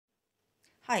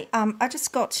Hi, I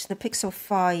just got the Pixel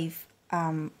 5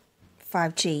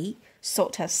 5G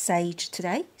Sorta Sage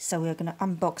today, so we're going to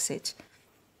unbox it.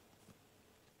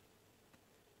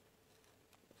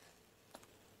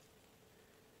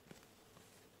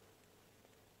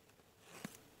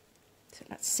 So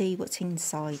let's see what's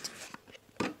inside.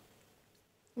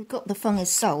 We've got the phone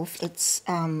itself. It's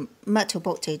metal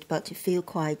bodied, but it feels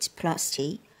quite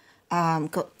plastic.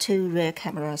 Got two rear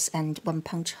cameras and one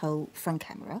punch hole front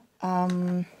camera.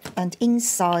 And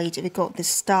inside we got the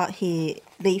Start Here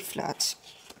leaflet.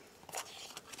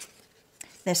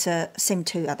 There's a SIM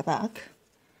 2 at the back,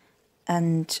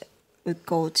 and we've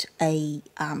got a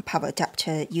power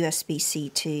adapter, USB-C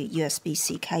to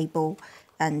USB-C cable,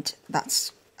 and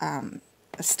that's a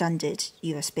standard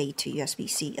USB to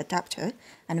USB-C adapter.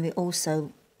 And we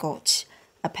also got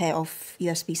a pair of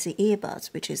USB-C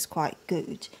earbuds, which is quite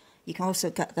good. You can also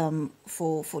get them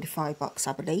for $45,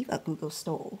 I believe, at Google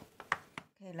Store.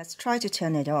 Okay, let's try to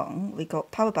turn it on. We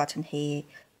got power button here,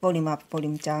 volume up,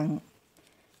 volume down,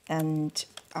 and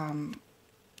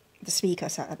the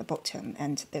speakers are at the bottom,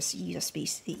 and there's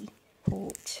USB-C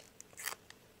port.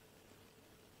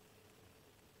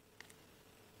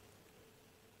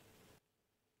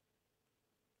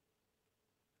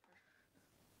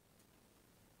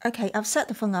 Okay, I've set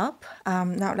the phone up.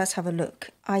 Now let's have a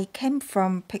look. I came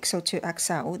from Pixel 2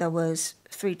 XL. That was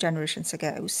 3 generations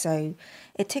ago, so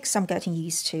it takes some getting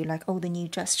used to, like all the new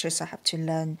gestures I have to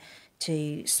learn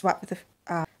to swipe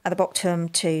at the bottom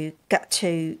to get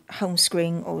to home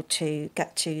screen or to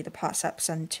get to the past apps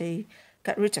and to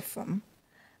get rid of them.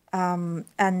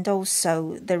 And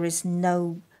also there is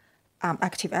no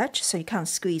active edge, so you can't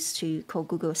squeeze to call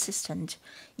Google Assistant.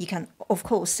 You can, of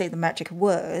course, say the magic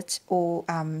word or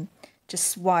just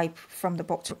swipe from the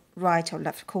bottom right or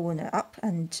left corner up,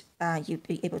 and you'll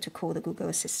be able to call the Google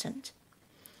Assistant.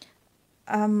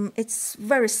 It's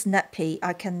very snappy.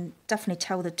 I can definitely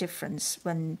tell the difference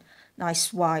when I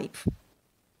swipe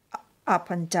up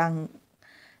and down,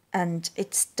 and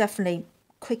it's definitely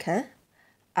quicker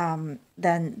than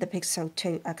the Pixel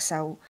 2 XL.